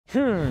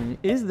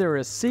Is there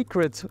a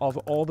secret of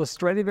all the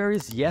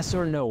Stradivarius? Yes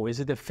or no? Is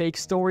it a fake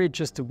story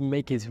just to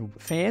make it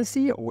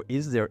fancy, or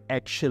is there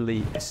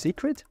actually a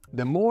secret?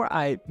 The more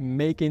I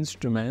make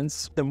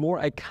instruments, the more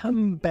I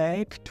come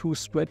back to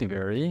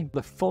Stradivari.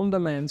 The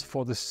fundamentals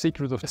for the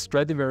secret of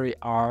Stradivari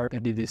are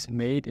that it is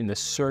made in a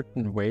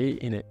certain way,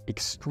 in an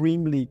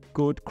extremely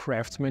good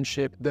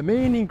craftsmanship. The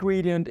main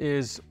ingredient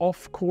is,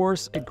 of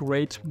course, a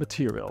great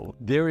material.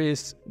 There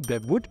is the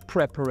wood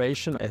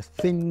preparation, a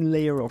thin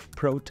layer of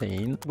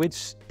protein,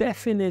 which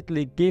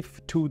definitely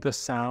give to the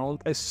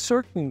sound a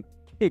certain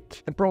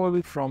kick. And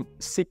probably from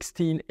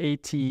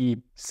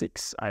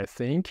 1686, I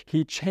think,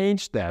 he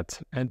changed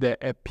that, and the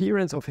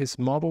appearance of his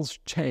models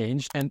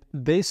changed, and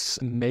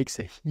this makes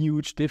a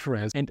huge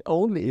difference. And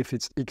only if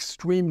it's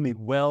extremely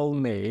well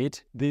made,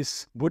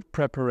 this wood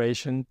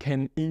preparation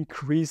can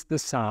increase the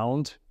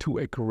sound to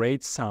a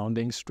great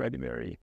sounding Stradivari.